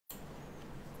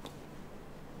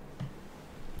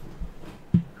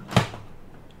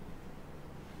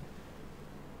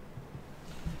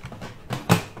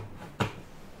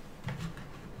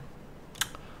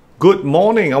Good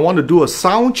morning. I want to do a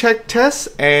sound check test,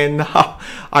 and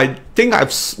I think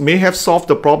may have solved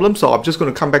the problem, so I'm just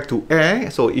going to come back to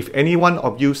air. So if any one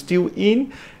of you still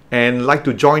in and like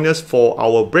to join us for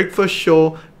our breakfast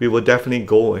show, we will definitely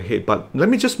go ahead. But let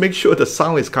me just make sure the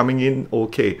sound is coming in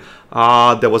okay.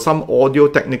 There was some audio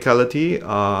technicality.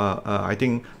 I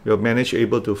think we have managed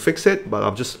able to fix it, but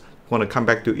I'm just want to come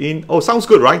back to in. Oh, sounds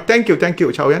good, right? Thank you,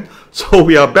 Chao Yan. So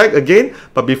we are back again,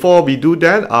 but before we do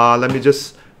that, let me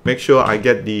just make sure I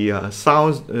get the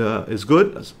sound is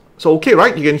good. So okay,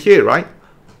 right? You can hear it, right?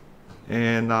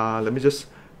 And let me just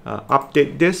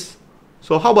update this.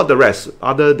 So how about the rest?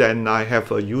 Other than I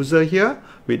have a user here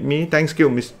with me. Thanks you,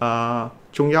 Miss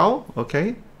Chung Yao.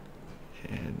 Okay.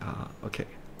 And okay.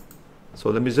 So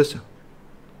let me just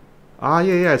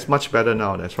yeah, it's much better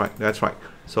now. That's right.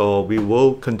 So we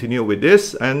will continue with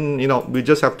this, and we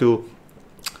just have to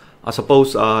I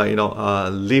suppose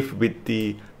live with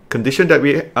the condition that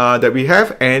we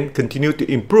have and continue to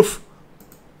improve.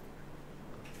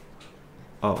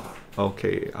 Oh,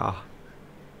 okay.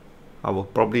 I will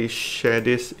probably share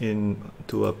this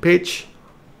into a page.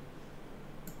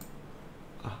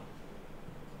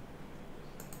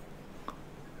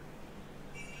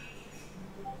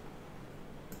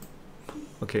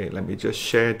 Okay, let me just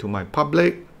share to my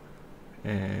public,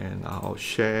 and I'll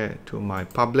share to my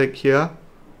public here.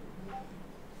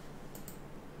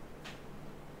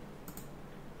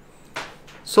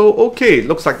 So okay,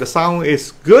 looks like the sound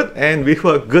is good and we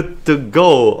were good to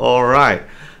go. All right.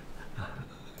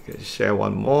 Okay, share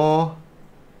one more.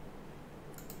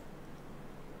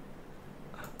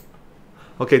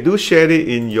 Okay, do share it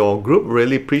in your group.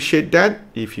 Really appreciate that.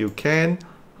 If you can,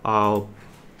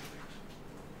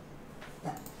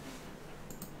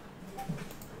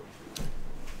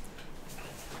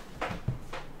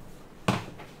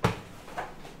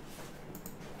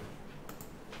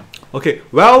 okay,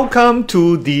 welcome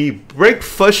to the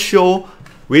breakfast show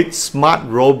with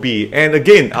SmartRobie. And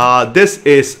again, this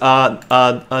is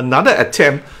another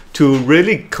attempt to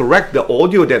really correct the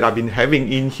audio that I've been having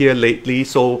in here lately.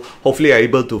 So hopefully I'm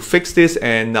able to fix this,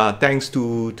 and thanks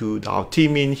to our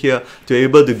team in here to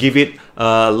able to give it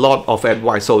a lot of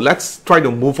advice. So let's try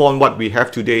to move on what we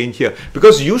have today in here,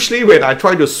 because usually when I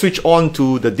try to switch on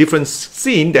to the different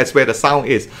scene, that's where the sound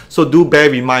is. So do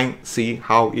bear in mind, see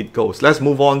how it goes. Let's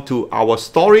move on to our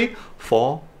story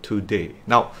for today.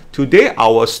 Now today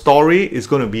our story is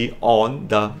going to be on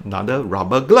another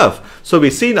rubber glove. So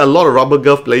we've seen a lot of rubber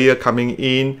glove player coming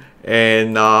in,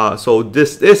 and so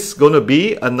this is going to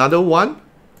be another one,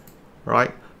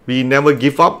 right? We never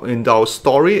give up in our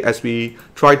story as we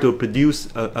try to produce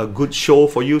a good show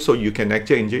for you so you can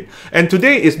actually enjoy it. And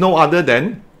today is no other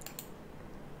than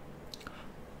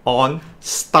on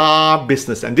Star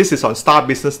Business, and this is on Star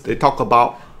Business. They talk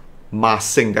about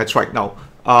MahSing. That's right. Now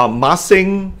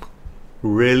MahSing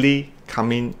really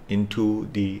coming into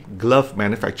the glove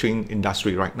manufacturing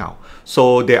industry right now.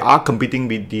 So they are competing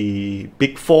with the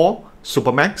big four,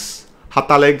 Supermax,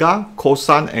 Hatalega,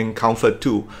 Kosan, and Comfort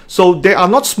 2. So they are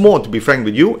not small, to be frank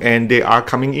with you, and they are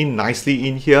coming in nicely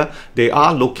in here. They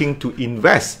are looking to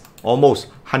invest almost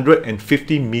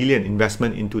 150 million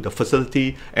investment into the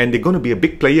facility, and they're going to be a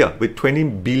big player with 20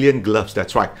 billion gloves.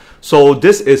 That's right. So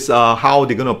this is how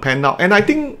they're going to pan out. And I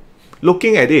think,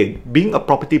 looking at it, being a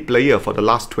property player for the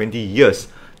last 20 years,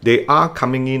 they are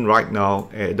coming in right now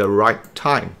at the right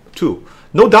time too.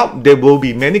 No doubt there will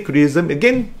be many criticism.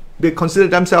 Again, they consider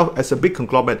themselves as a big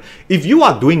conglomerate. If you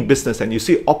are doing business and you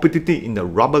see opportunity in the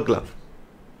rubber glove,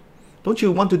 don't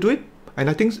you want to do it? And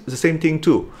I think it's the same thing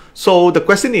too. So the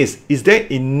question is there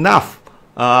enough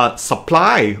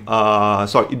supply,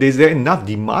 is there enough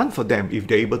demand for them if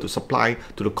they're able to supply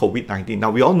to the COVID-19?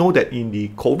 Now we all know that in the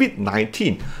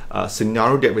COVID-19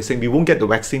 scenario that we're saying, we won't get the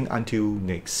vaccine until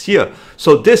next year.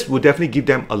 So this will definitely give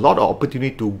them a lot of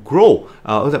opportunity to grow.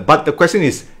 But the question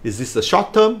is this a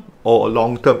short term or a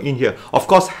long term in here? Of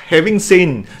course, having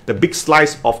seen the big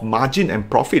slice of margin and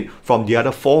profit from the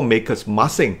other four makers,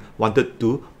 MahSing wanted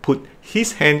to put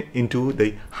his hand into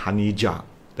the honey jar.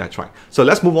 That's right. So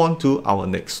let's move on to our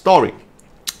next story.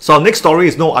 So our next story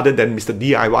is no other than Mr.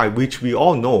 DIY, which we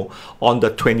all know on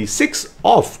the 26th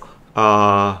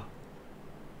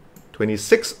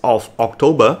of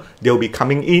October, they'll be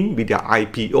coming in with their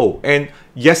IPO. And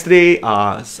yesterday,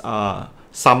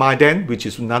 Samadan, which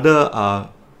is another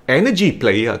energy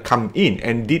player, come in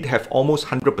and did have almost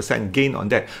 100% gain on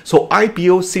that. So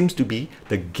IPO seems to be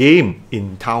the game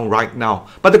in town right now.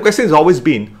 But the question has always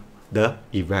been the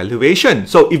evaluation.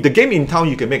 So if the game in town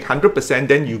you can make 100%,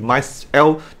 then you might as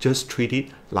well just treat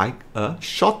it like a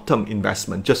short-term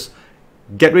investment. Just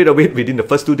get rid of it within the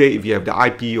first 2 days if you have the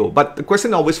IPO. But the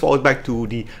question always falls back to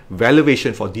the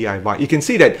valuation for DIY. You can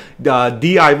see that the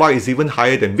DIY is even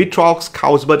higher than Vitrox,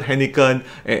 Carlsberg, Heineken,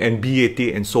 and BAT,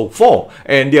 and so forth.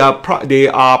 And they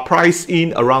are priced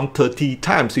in around 30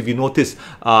 times. If you notice,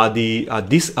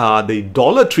 the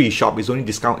Dollar Tree shop is only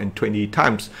discounted 20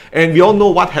 times. And we all know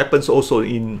what happens also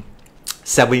in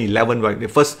 7-Eleven, right? They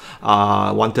first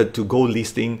wanted to go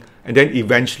listing, and then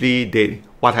eventually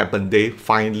what happened? They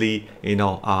finally,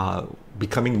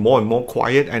 becoming more and more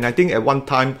quiet. And I think at one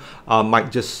time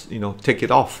might just, take it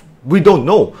off. We don't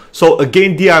know. So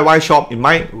again, DIY shop,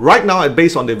 right now,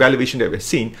 based on the valuation that we've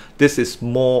seen, this is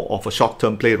more of a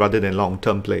short-term play rather than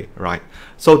long-term play, right?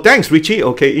 So thanks, Richie.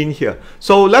 Okay, in here.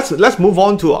 So let's move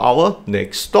on to our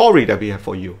next story that we have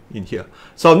for you in here.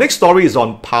 So next story is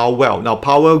on Powerwell. Now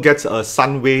Powerwell gets a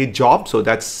Sunway job, so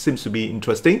that seems to be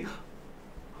interesting.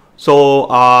 So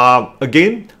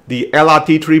again, the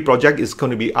LRT3 project is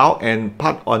going to be out and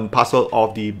part and parcel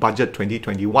of the budget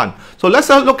 2021. So let's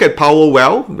have a look at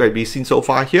Powerwell that we've seen so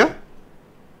far here.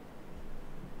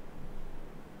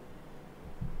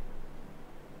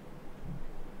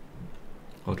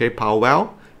 Okay,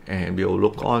 Powerwell, and we'll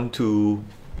look on to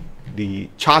the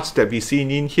charts that we've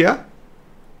seen in here.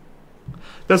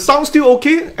 The sound still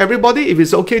okay, everybody? If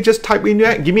it's okay, just type in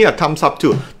there. Give me a thumbs up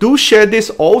too. Do share this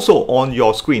also on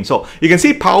your screen. So you can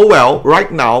see Powerwell right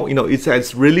now, it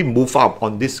has really moved up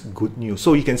on this good news.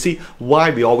 So you can see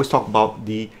why we always talk about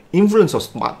the influence of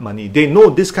smart money. They know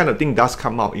this kind of thing does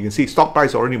come out. You can see stock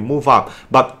price already move up,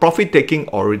 but profit taking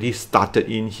already started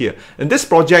in here. And this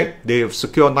project, they have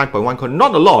secured 9.1 crore,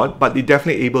 not a lot, but they're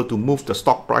definitely able to move the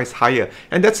stock price higher.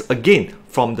 And that's again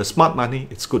from the smart money.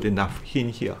 It's good enough in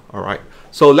here. All right.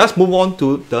 So let's move on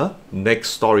to the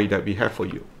next story that we have for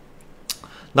you.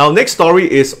 Now, next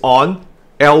story is on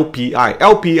LPI.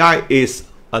 LPI is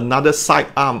another side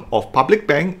arm of public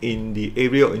bank in the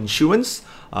area of insurance,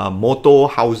 motor,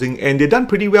 housing, and they've done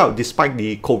pretty well despite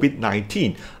the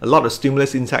COVID-19. A lot of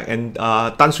stimulus inside, and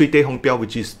Tan Sri Teh Hong Piao,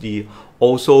 which is the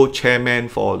also chairman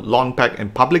for Lawnpack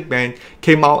and Public Bank,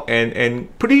 came out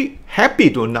and pretty happy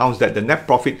to announce that the net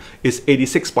profit is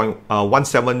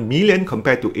 86.17 million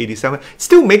compared to 87.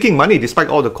 Still making money despite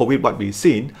all the COVID what we've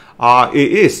seen.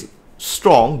 It is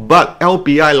strong, but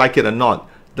LPI, like it or not,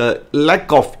 the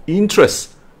lack of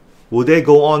interest, will they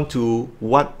go on to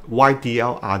what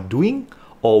YTL are doing?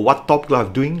 Or what Top Glove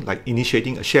are doing, like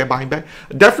initiating a share buyback?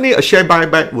 Definitely a share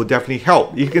buyback will definitely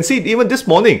help. You can see even this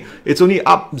morning, it's only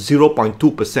up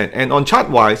 0.2%. And on chart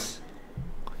wise,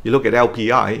 you look at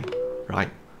LPI,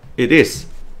 right? It is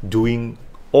doing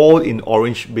all in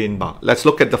orange bin bar. Let's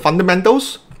look at the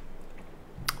fundamentals,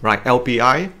 right?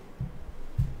 LPI.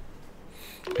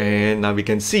 And now we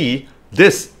can see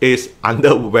this is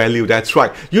undervalued. That's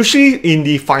right. Usually in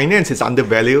the finance, it's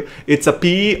undervalued. It's a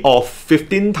PE of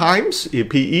 15 times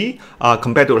PE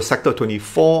compared to the sector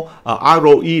 24.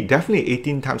 ROE definitely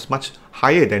 18 times, much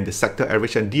higher than the sector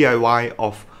average, and DIY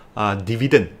of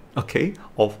dividend, okay,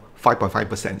 of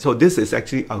 5.5%. So this is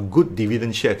actually a good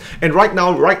dividend share. And right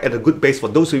now, right at a good base for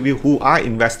those of you who are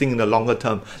investing in the longer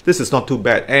term, this is not too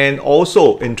bad. And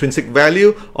also intrinsic value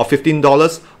of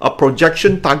 $15, a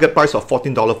projection target price of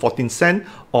 $14.14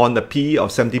 on the PE of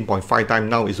 17.5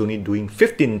 times, now is only doing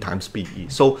 15 times PE.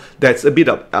 So that's a bit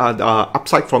of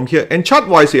upside from here. And chart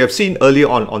wise, you have seen earlier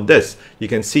on this, you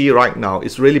can see right now,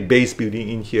 it's really base building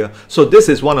in here. So this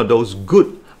is one of those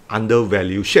good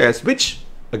undervalued shares, which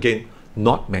again,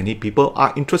 not many people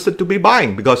are interested to be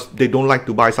buying because they don't like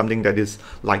to buy something that is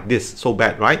like this, so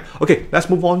bad, right? Okay, let's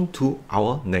move on to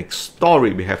our next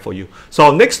story we have for you. So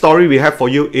our next story we have for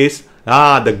you is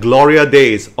the Gloria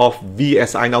days of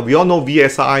VSI. Now, we all know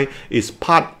VSI is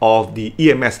part of the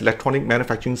EMS, Electronic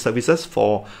Manufacturing Services,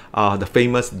 for the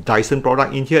famous Dyson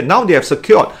product in here. Now they have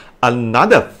secured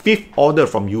another 5th order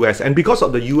from US, and because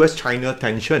of the US-China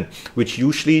tension, which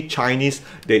usually Chinese,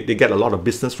 they get a lot of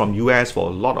business from US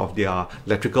for a lot of their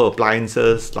electrical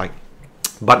appliances,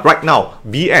 but right now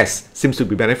VS seems to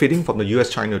be benefiting from the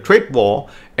US-China trade war,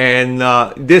 and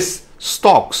this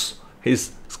stocks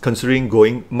is considering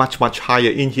going much higher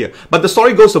in here. But the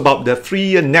story goes about the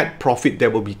 3-year net profit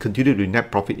that will be continued with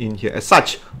net profit in here. As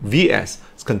such, VS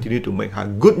continue to make high.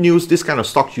 Good news, this kind of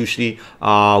stock usually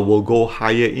will go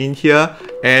higher in here.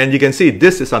 And you can see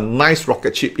this is a nice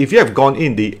rocket ship. If you have gone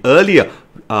in the earlier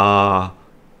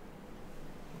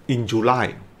in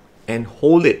July and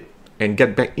hold it and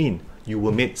get back in, you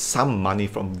will make some money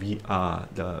from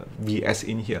the VS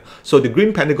in here. So the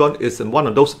green pentagon is one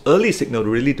of those early signals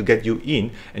really to get you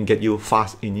in and get you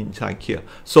fast inside here.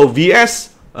 So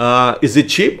VS, is it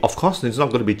cheap? Of course, it's not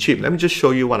going to be cheap. Let me just show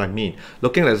you what I mean.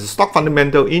 Looking at the stock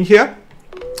fundamental in here,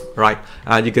 right?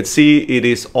 And you can see it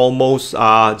is almost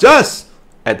just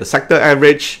at the sector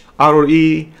average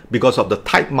ROE. Because of the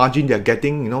tight margin they're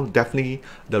getting, you know, definitely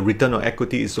the return on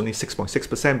equity is only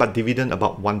 6.6%, but dividend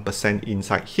about 1%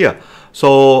 inside here.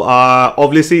 So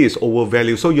obviously it's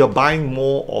overvalued. So you're buying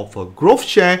more of a growth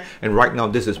share, and right now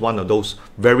this is one of those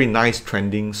very nice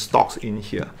trending stocks in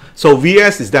here. So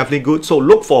VS is definitely good. So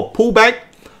look for pullback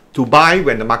to buy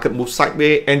when the market moves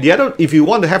sideways. And the other, if you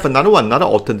want to have another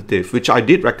alternative, which I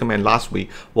did recommend last week,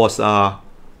 was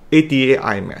ATA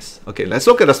IMS. Okay, let's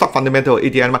look at the stock fundamental of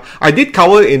ATA IMS. I did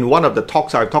cover in one of the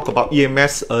talks, I talked about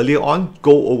EMS earlier on.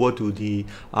 Go over to the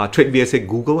Trade VSA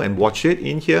Google and watch it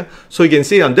in here. So you can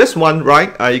see on this one,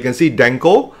 right, you can see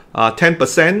Danko,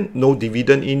 10%, no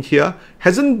dividend in here.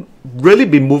 Hasn't really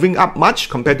been moving up much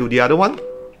compared to the other one,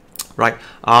 right?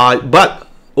 But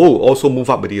also move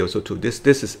up with it also too. This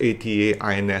is ATA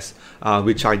INS,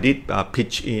 which I did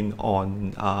pitch in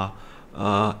on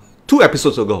 2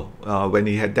 episodes ago when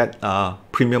he had that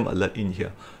premium alert in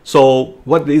here. So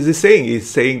what is he saying? He's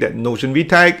saying that Notion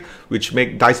VTech, which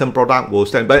make Dyson product, will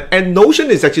stand. And Notion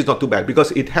is actually not too bad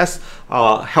because it has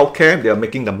healthcare. They are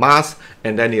making the mask,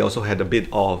 and then they also had a bit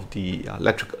of the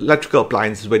electrical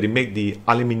appliances where they make the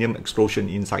aluminium explosion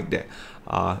inside there.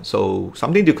 So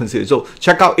something to consider. So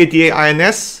check out ATA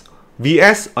INS,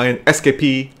 VS, and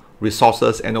SKP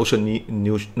Resources, and Notion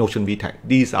VTech.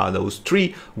 These are those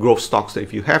 3 growth stocks that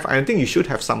if you have, I think you should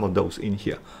have some of those in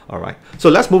here. All right, so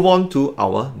let's move on to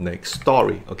our next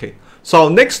story. Okay, so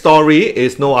next story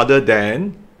is no other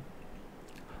than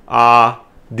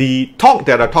the talk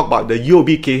that I talked about, the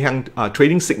UOB Kay Hian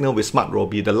trading signal with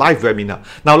SmartRobie, the live webinar.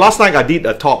 Now, last night I did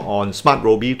a talk on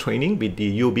SmartRobie training with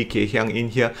the UOB Kay Hian in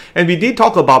here, and we did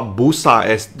talk about Bursa,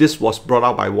 as this was brought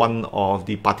out by one of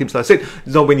the participants. I said,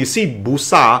 you know, when you see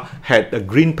Bursa had a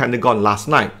green pentagon last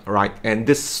night, right, and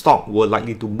this stock were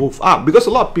likely to move up because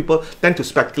a lot of people tend to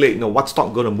speculate, you know, what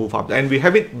stock going to move up, and we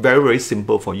have it very, very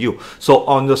simple for you. So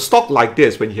on the stock like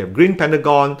this, when you have green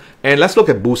pentagon, and let's look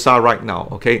at Bursa right now.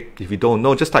 Okay, if you don't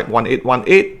know, just type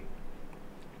 1818.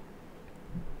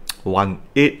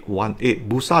 1818.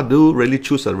 Bursa do really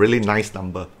choose a really nice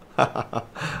number.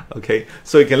 Okay,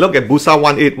 so you can look at Bursa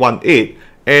 1818,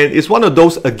 and it's one of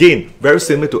those, again, very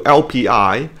similar to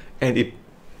LPI, and it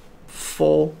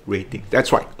 4 rating.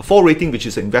 That's right, a 4 rating, which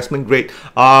is an investment grade.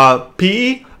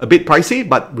 PE a bit pricey,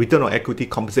 but return on equity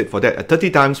compensate for that at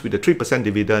 30 times with a 3%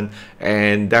 dividend,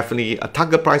 and definitely a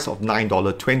target price of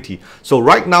 $9.20. So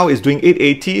right now it's doing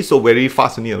 880, so very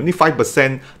fast, and only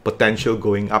 5% potential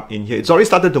going up in here. It's already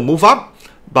started to move up,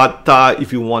 but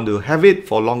if you want to have it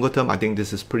for longer term, I think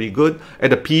this is pretty good.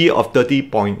 At a PE of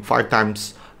 30.5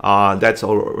 times, that's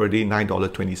already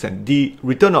 $9.20. The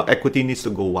return on equity needs to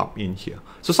go up in here.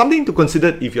 So something to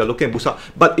consider if you're looking at Bursa,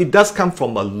 but it does come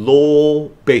from a low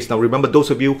base. Now remember, those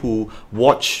of you who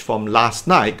watched from last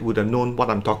night would have known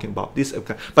what I'm talking about.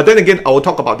 But then again, I will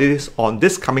talk about this on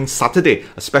this coming Saturday,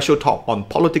 a special talk on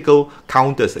political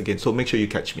counters again. So make sure you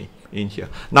catch me in here.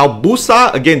 Now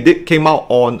Bursa again came out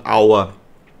on our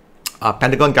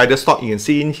Pentagon guided stock. You can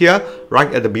see in here,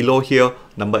 right at the below here,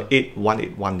 number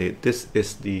 81818. This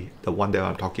is the one that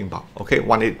I'm talking about. Okay,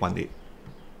 1818.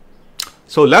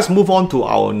 So let's move on to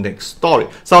our next story.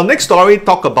 So our next story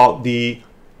talk about the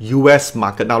US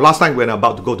market. Now last night when I'm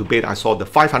about to go to bed, I saw the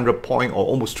 500 point or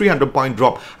almost 300 point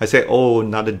drop. I said, oh,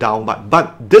 another down.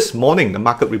 But this morning the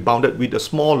market rebounded with a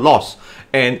small loss,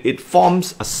 and it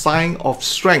forms a sign of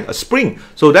strength, a spring.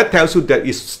 So that tells you there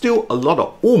is still a lot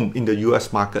of in the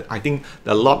US market. I think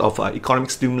a lot of economic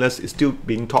stimulus is still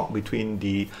being talked between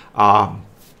the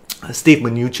Steve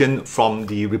Mnuchin from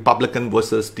the Republican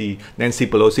versus the Nancy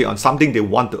Pelosi on something they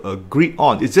want to agree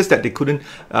on. It's just that they couldn't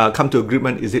come to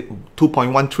agreement. Is it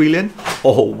 2.1 trillion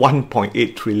or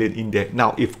 1.8 trillion in there?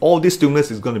 Now, if all this stimulus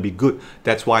is going to be good,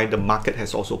 that's why the market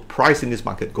has also priced in this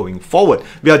market going forward.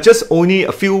 We are just only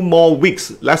a few more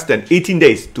weeks, less than 18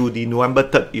 days to the November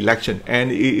 3rd election,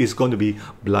 and it is going to be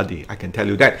bloody, I can tell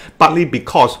you that. Partly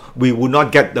because we will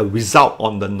not get the result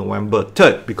on the November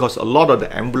 3rd, because a lot of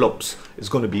the envelopes is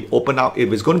going to be open out.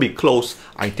 If it's going to be closed,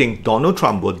 I think Donald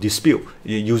Trump will dispute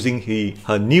using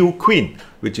her new queen,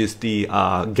 which is the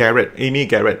Amy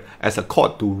Garrett, as a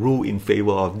court to rule in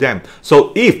favor of them.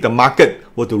 So if the market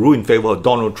were to rule in favor of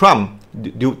Donald Trump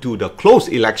due to the close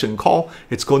election call,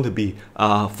 it's going to be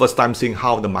first time seeing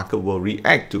how the market will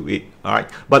react to it. All right,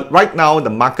 but right now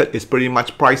the market is pretty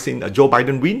much pricing a Joe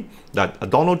Biden win, that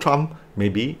Donald Trump may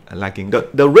be lacking.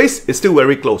 The race is still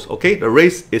very close. Okay, the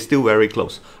race is still very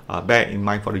close. Bear in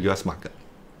mind for the US market.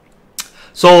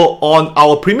 So on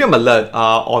our premium alert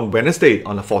on Wednesday,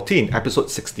 on the 14th, episode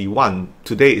 61,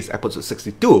 today is episode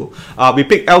 62, we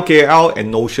picked LKL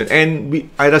and Notion. And we,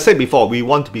 as I said before, we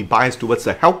want to be biased towards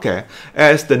the healthcare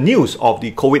as the news of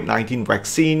the COVID-19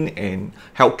 vaccine and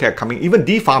healthcare coming. Even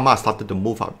DPharma started to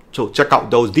move up. So check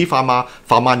out those DPharma,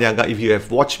 Pharma Niaga. If you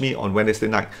have watched me on Wednesday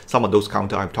night, some of those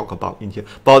counter I've talked about in here.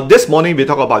 But this morning we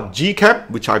talk about GCap,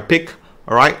 which I picked.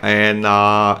 All right, and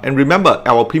remember,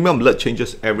 our premium alert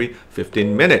changes every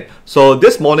 15 minutes. So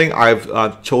this morning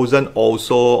I've chosen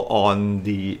also on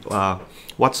the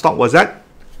what stock was that?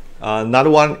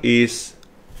 Another one is,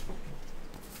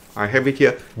 I have it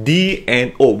here,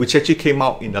 D&O, which actually came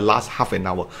out in the last half an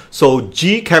hour. So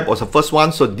GCap was the first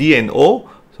one, so D&O,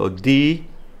 so D&O,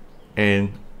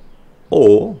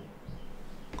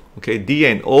 okay,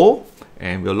 D&O,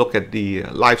 and we'll look at the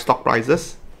live stock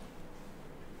prices.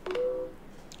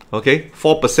 Okay,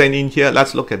 4% in here.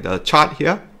 Let's look at the chart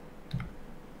here.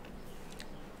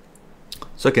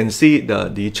 So you can see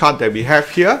the chart that we have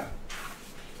here.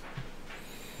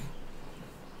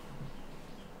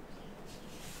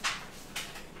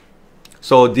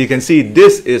 So you can see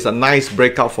this is a nice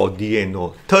breakout for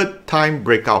D&O. Third time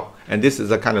breakout. And this is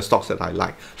the kind of stocks that I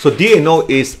like. So D&O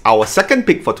is our second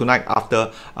pick for tonight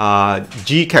after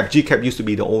GCap. GCap used to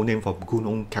be the old name for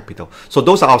Gunung Capital. So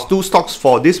those are our two stocks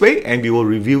for this way, and we will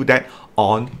review that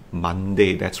on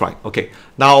Monday. That's right. Okay.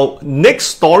 Now, next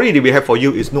story that we have for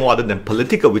you is no other than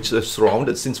political, which is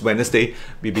surrounded since Wednesday.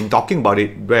 We've been talking about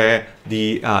it, where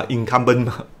the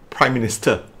incumbent Prime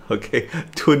Minister, okay,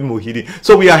 Tun Muhyiddin.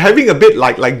 So we are having a bit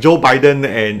like Joe Biden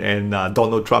and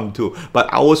Donald Trump too, but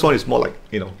ours one is more like,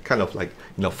 you know, kind of like,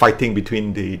 you know, fighting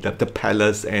between the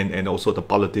palace and also the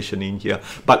politician in here.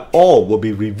 But all will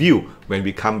be reviewed when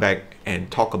we come back and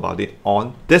talk about it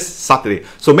on this Saturday.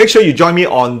 So make sure you join me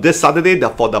on this Saturday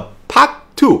for the part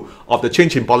 2 of the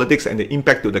change in politics and the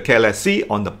impact to the KLSE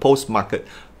on the post-market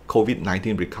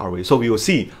COVID-19 recovery. So we will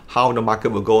see how the market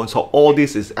will go on. So all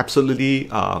this is absolutely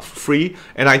free,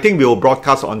 and I think we will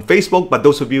broadcast on Facebook. But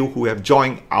those of you who have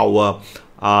joined our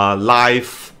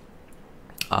live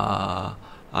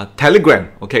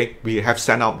Telegram, okay, we have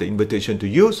sent out the invitation to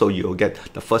you, so you'll get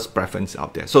the first preference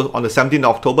out there. So on the 17th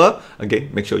of October, again,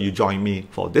 make sure you join me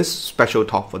for this special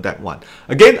talk for that one.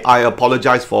 Again, I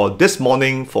apologize for this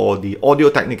morning for the audio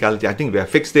technicality. I think we have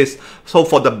fixed this. So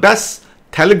for the best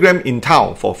Telegram in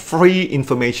town for free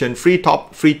information, free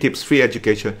tips, free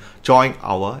education, join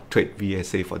our Trade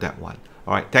VSA for that one.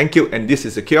 All right, thank you. And this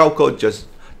is a QR code. Just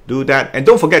do that. And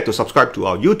don't forget to subscribe to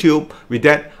our YouTube. With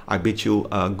that, I bid you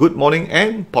a good morning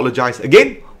and apologize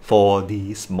again for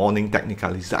these morning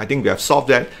technicalities. I think we have solved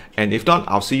that. And if not,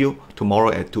 I'll see you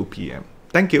tomorrow at 2 p.m.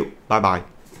 Thank you. Bye-bye.